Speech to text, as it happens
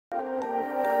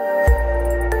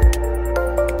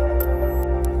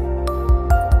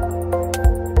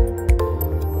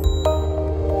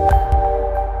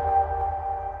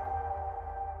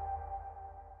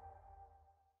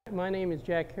name is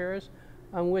Jack Harris.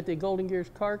 I'm with the Golden Gears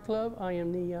Car Club. I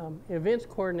am the events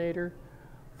coordinator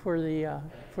for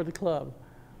the club.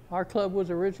 Our club was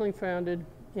originally founded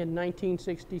in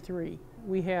 1963.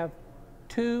 We have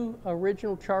 2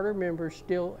 original charter members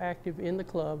still active in the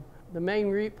club. The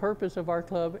main purpose of our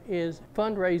club is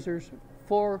fundraisers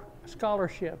for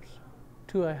scholarships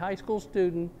to a high school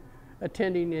student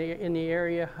attending in the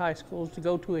area high schools to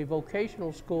go to a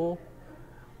vocational school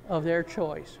of their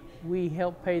choice. We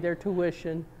help pay their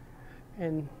tuition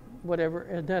and whatever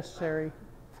is necessary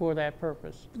for that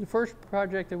purpose. The first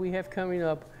project that we have coming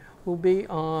up will be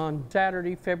on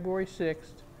Saturday, February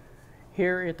 6th,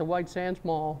 here at the White Sands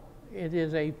Mall. It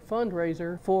is a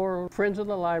fundraiser for Friends of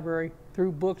the Library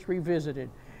through Books Revisited.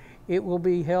 It will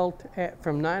be held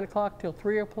from 9 o'clock till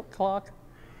 3 o'clock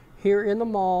here in the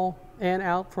mall and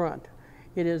out front.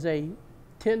 It is a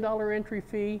 $10 entry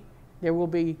fee. There will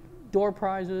be door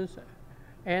prizes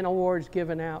and awards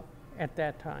given out at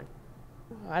that time.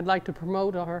 I'd like to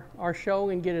promote our show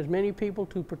and get as many people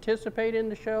to participate in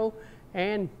the show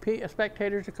and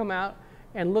spectators to come out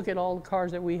and look at all the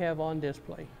cars that we have on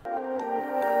display.